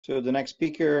So the next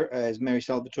speaker is Mary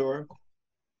Salvatore,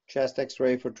 chest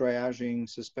X-ray for triaging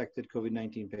suspected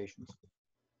COVID-19 patients.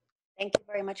 Thank you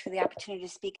very much for the opportunity to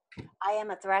speak. I am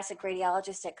a thoracic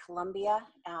radiologist at Columbia,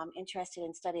 interested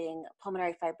in studying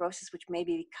pulmonary fibrosis, which may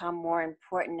become more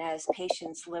important as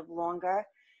patients live longer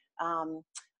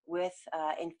with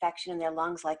infection in their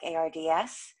lungs like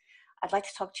ARDS. I'd like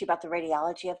to talk to you about the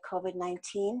radiology of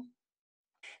COVID-19.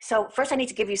 So first I need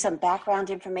to give you some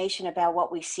background information about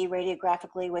what we see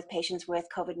radiographically with patients with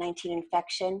COVID-19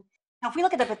 infection. Now, if we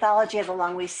look at the pathology of the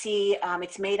lung, we see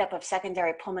it's made up of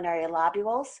secondary pulmonary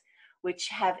lobules, which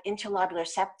have interlobular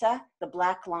septa, the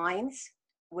black lines,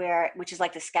 which is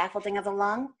like the scaffolding of the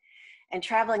lung. And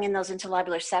traveling in those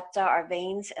interlobular septa are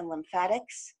veins and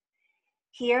lymphatics.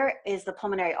 Here is the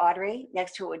pulmonary artery.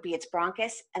 Next to it would be its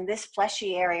bronchus. And this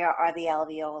fleshy area are the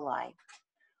alveoli.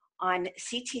 On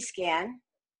CT scan,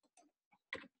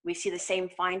 we see the same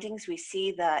findings. We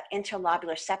see the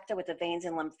interlobular septa with the veins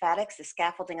and lymphatics, the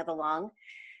scaffolding of the lung.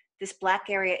 This black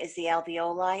area is the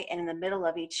alveoli, and in the middle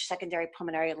of each secondary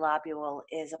pulmonary lobule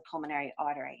is a pulmonary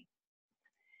artery.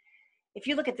 If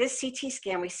you look at this CT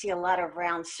scan, we see a lot of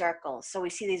round circles. So we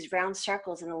see these round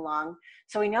circles in the lung.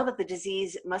 So we know that the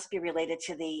disease must be related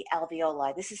to the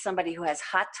alveoli. This is somebody who has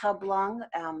hot tub lung.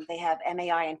 They have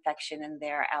MAI infection in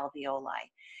their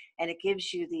alveoli. And it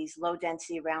gives you these low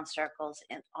density round circles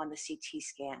on the CT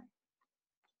scan.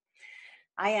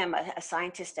 I am a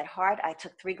scientist at heart. I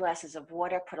took 3 glasses of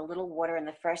water, put a little water in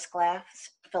the first glass,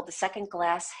 filled the second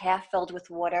glass half filled with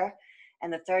water,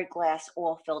 and the third glass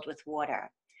all filled with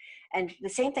water. And the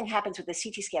same thing happens with the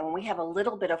CT scan. When we have a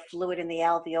little bit of fluid in the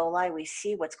alveoli, we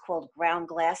see what's called ground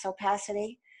glass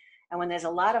opacity. And when there's a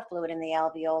lot of fluid in the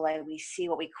alveoli, we see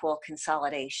what we call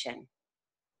consolidation.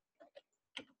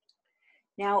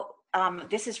 Now,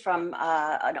 this is from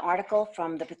an article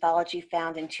from the pathology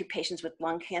found in 2 patients with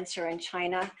lung cancer in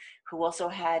China who also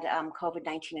had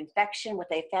COVID-19 infection. What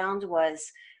they found was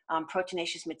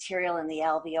proteinaceous material in the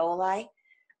alveoli.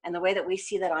 And the way that we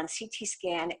see that on CT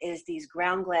scan is these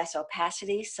ground glass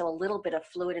opacities, so a little bit of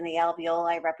fluid in the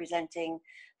alveoli representing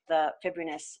the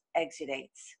fibrinous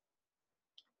exudates.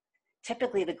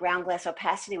 Typically, the ground glass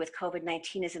opacity with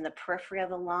COVID-19 is in the periphery of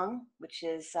the lung, which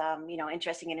is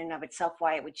interesting in and of itself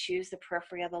why it would choose the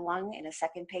periphery of the lung in a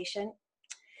second patient.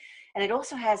 And it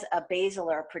also has a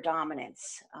basilar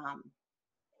predominance.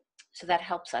 So that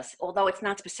helps us, although it's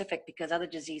not specific because other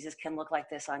diseases can look like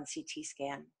this on CT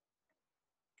scan.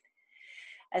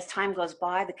 As time goes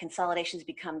by, the consolidations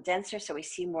become denser, so we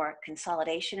see more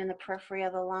consolidation in the periphery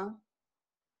of the lung.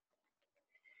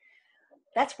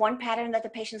 That's one pattern that the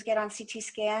patients get on CT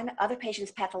scan. Other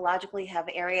patients pathologically have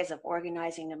areas of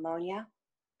organizing pneumonia.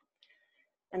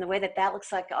 And the way that that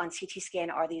looks like on CT scan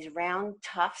are these round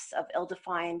tufts of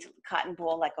ill-defined cotton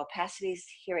ball-like opacities.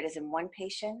 Here it is in one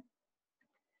patient.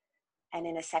 And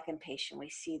in a second patient, we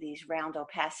see these round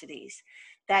opacities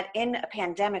that in a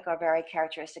pandemic are very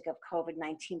characteristic of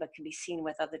COVID-19, but can be seen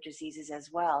with other diseases as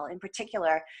well. In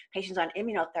particular, patients on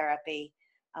immunotherapy,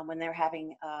 when they're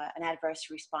having an adverse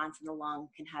response in the lung,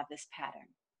 can have this pattern.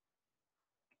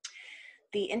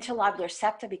 The interlobular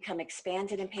septa become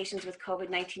expanded in patients with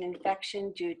COVID-19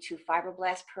 infection due to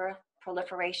fibroblast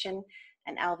proliferation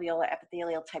and alveolar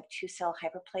epithelial type 2 cell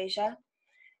hyperplasia.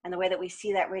 And the way that we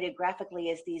see that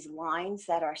radiographically is these lines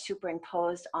that are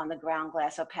superimposed on the ground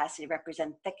glass opacity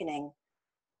represent thickening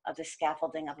of the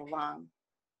scaffolding of the lung.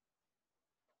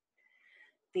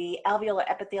 The alveolar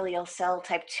epithelial cell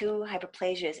type 2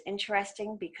 hyperplasia is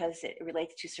interesting because it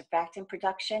relates to surfactant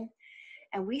production.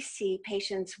 And we see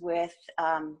patients with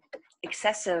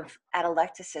excessive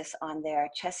atelectasis on their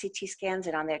chest CT scans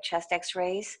and on their chest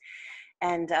X-rays.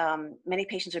 And many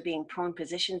patients are being prone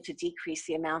positioned to decrease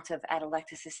the amount of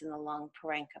atelectasis in the lung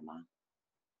parenchyma.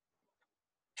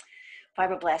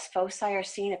 Fibroblast foci are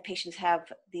seen if patients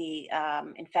have the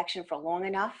infection for long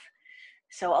enough,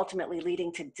 so ultimately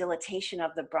leading to dilatation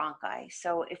of the bronchi.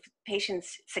 So if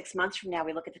patients, 6 months from now,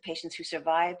 we look at the patients who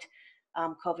survived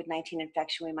COVID-19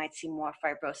 infection, we might see more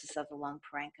fibrosis of the lung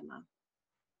parenchyma.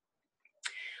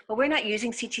 But we're not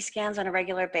using CT scans on a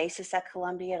regular basis at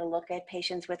Columbia to look at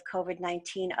patients with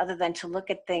COVID-19 other than to look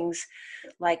at things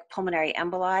like pulmonary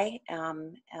emboli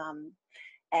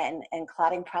and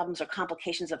clotting problems or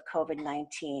complications of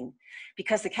COVID-19.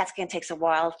 Because the CAT scan takes a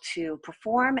while to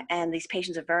perform and these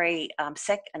patients are very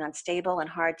sick and unstable and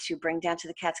hard to bring down to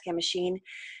the CAT scan machine,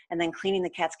 and then cleaning the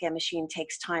CAT scan machine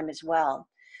takes time as well.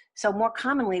 So more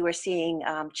commonly, we're seeing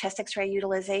chest X-ray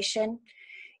utilization.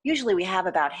 Usually we have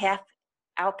about half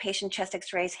outpatient chest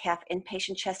X-rays, half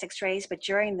inpatient chest X-rays, but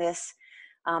during this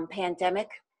pandemic,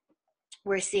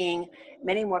 we're seeing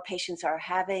many more patients are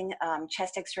having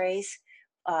chest X-rays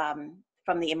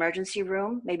from the emergency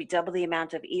room, maybe double the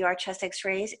amount of ER chest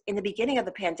X-rays. In the beginning of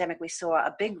the pandemic, we saw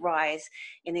a big rise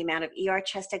in the amount of ER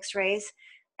chest X-rays.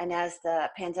 And as the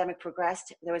pandemic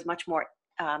progressed, there was much more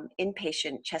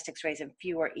inpatient chest X-rays and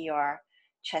fewer ER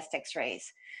chest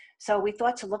X-rays. So we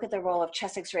thought to look at the role of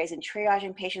chest X-rays in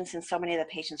triaging patients, and so many of the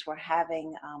patients were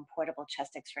having portable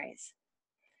chest X-rays.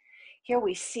 Here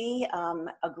we see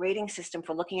a grading system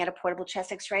for looking at a portable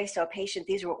chest X-ray. So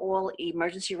these were all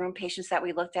emergency room patients that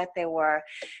we looked at. There were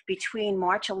between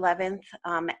March 11th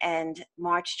and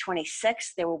March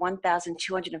 26th, there were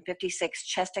 1,256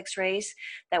 chest X-rays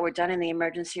that were done in the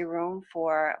emergency room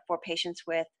for patients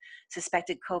with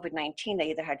suspected COVID-19. They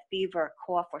either had fever,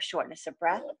 cough, or shortness of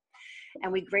breath.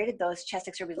 And we graded those chest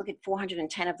X-rays. We looked at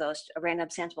 410 of those, a random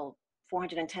sample,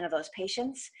 410 of those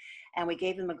patients. And we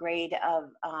gave them a grade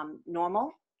of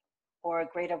normal, or a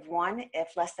grade of 1 if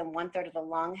less than 1/3 of the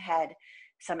lung had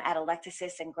some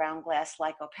atelectasis and ground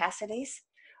glass-like opacities,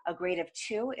 a grade of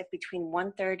 2 if between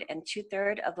 1/3 and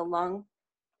 2/3 of the lung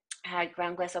had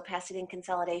ground glass opacity and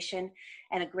consolidation,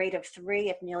 and a grade of 3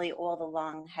 if nearly all the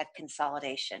lung had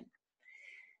consolidation.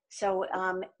 So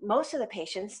most of the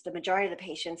patients, the majority of the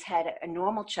patients, had a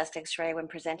normal chest X-ray when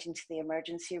presenting to the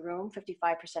emergency room.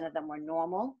 55% of them were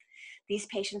normal. These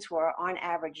patients were on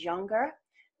average younger.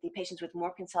 The patients with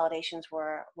more consolidations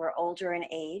were older in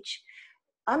age.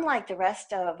 Unlike the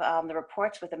rest of the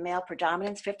reports with a male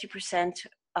predominance, 50%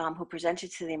 who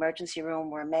presented to the emergency room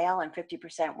were male and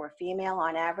 50% were female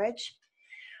on average.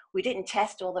 We didn't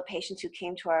test all the patients who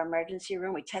came to our emergency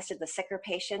room. We tested the sicker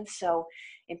patients. So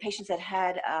in patients that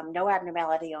had no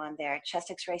abnormality on their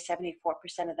chest X-ray,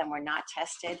 74% of them were not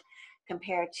tested,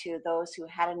 compared to those who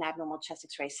had an abnormal chest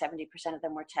X-ray, 70% of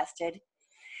them were tested.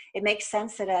 It makes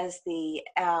sense that as the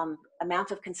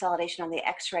amount of consolidation on the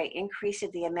X-ray increased,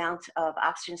 the amount of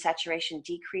oxygen saturation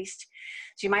decreased.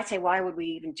 So you might say, why would we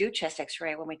even do chest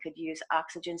X-ray when we could use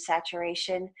oxygen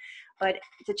saturation? But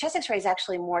the chest X-ray is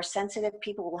actually more sensitive.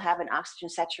 People will have an oxygen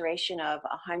saturation of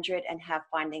 100 and have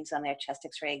findings on their chest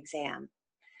X-ray exam.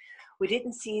 We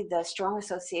didn't see the strong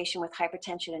association with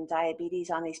hypertension and diabetes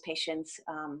on these patients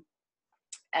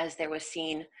as there was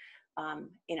seen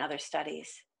in other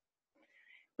studies.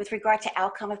 With regard to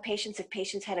outcome of patients, if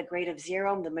patients had a grade of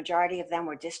 0, the majority of them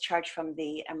were discharged from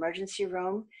the emergency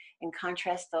room. In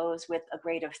contrast, those with a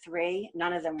grade of 3,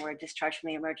 none of them were discharged from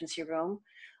the emergency room.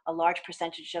 A large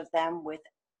percentage of them with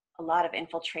a lot of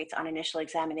infiltrates on initial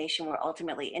examination were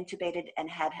ultimately intubated and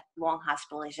had long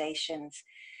hospitalizations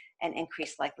and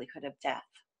increased likelihood of death.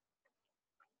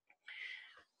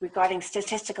 Regarding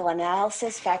statistical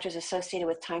analysis, factors associated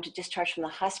with time to discharge from the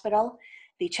hospital,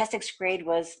 the chest X grade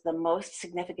was the most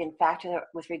significant factor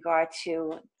with regard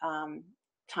to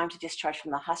time to discharge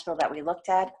from the hospital that we looked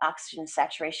at. Oxygen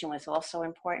saturation was also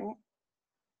important.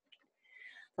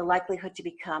 The likelihood to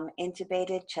become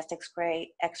intubated, chest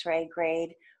X-ray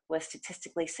grade, was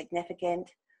statistically significant.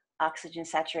 Oxygen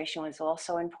saturation was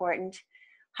also important.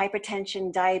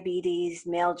 Hypertension, diabetes,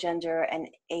 male gender, and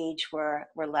age were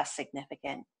less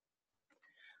significant.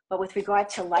 But with regard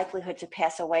to likelihood to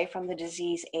pass away from the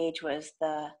disease, age was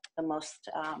the most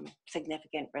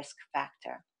significant risk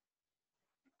factor.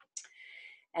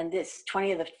 And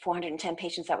 20 of the 410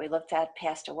 patients that we looked at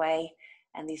passed away,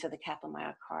 and these are the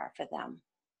Kaplan-Meier curve for them.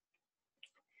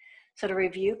 So to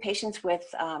review, patients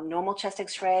with normal chest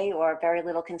X-ray or very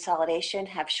little consolidation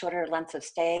have shorter lengths of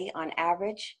stay on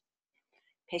average.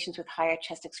 Patients with higher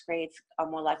chest X-rays are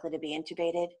more likely to be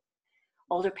intubated.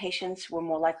 Older patients were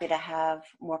more likely to have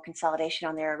more consolidation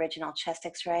on their original chest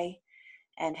X-ray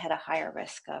and had a higher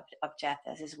risk of death,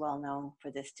 as is well known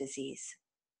for this disease.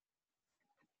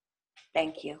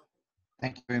 Thank you.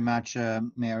 Thank you very much,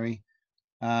 Mary.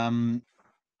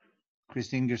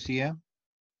 Christine Garcia.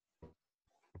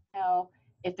 Know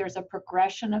if there's a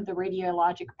progression of the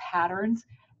radiologic patterns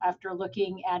after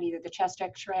looking at either the chest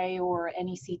X-ray or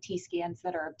any CT scans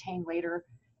that are obtained later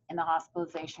in the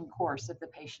hospitalization course of the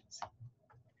patients.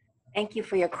 Thank you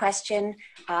for your question.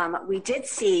 We did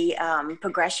see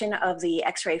progression of the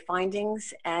X-ray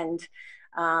findings, and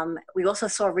we also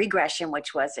saw regression,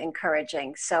 which was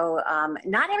encouraging. So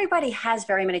not everybody has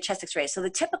very many chest X-rays. So the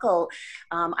typical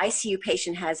ICU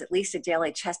patient has at least a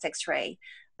daily chest X-ray.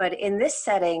 But in this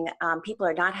setting, people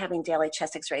are not having daily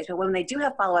chest X-rays. But when they do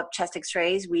have follow-up chest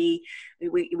X-rays, we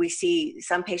see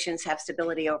some patients have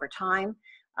stability over time,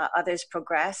 others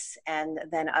progress, and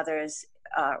then others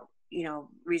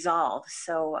resolve.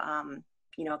 So,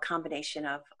 a combination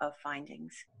of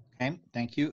findings. Okay, thank you.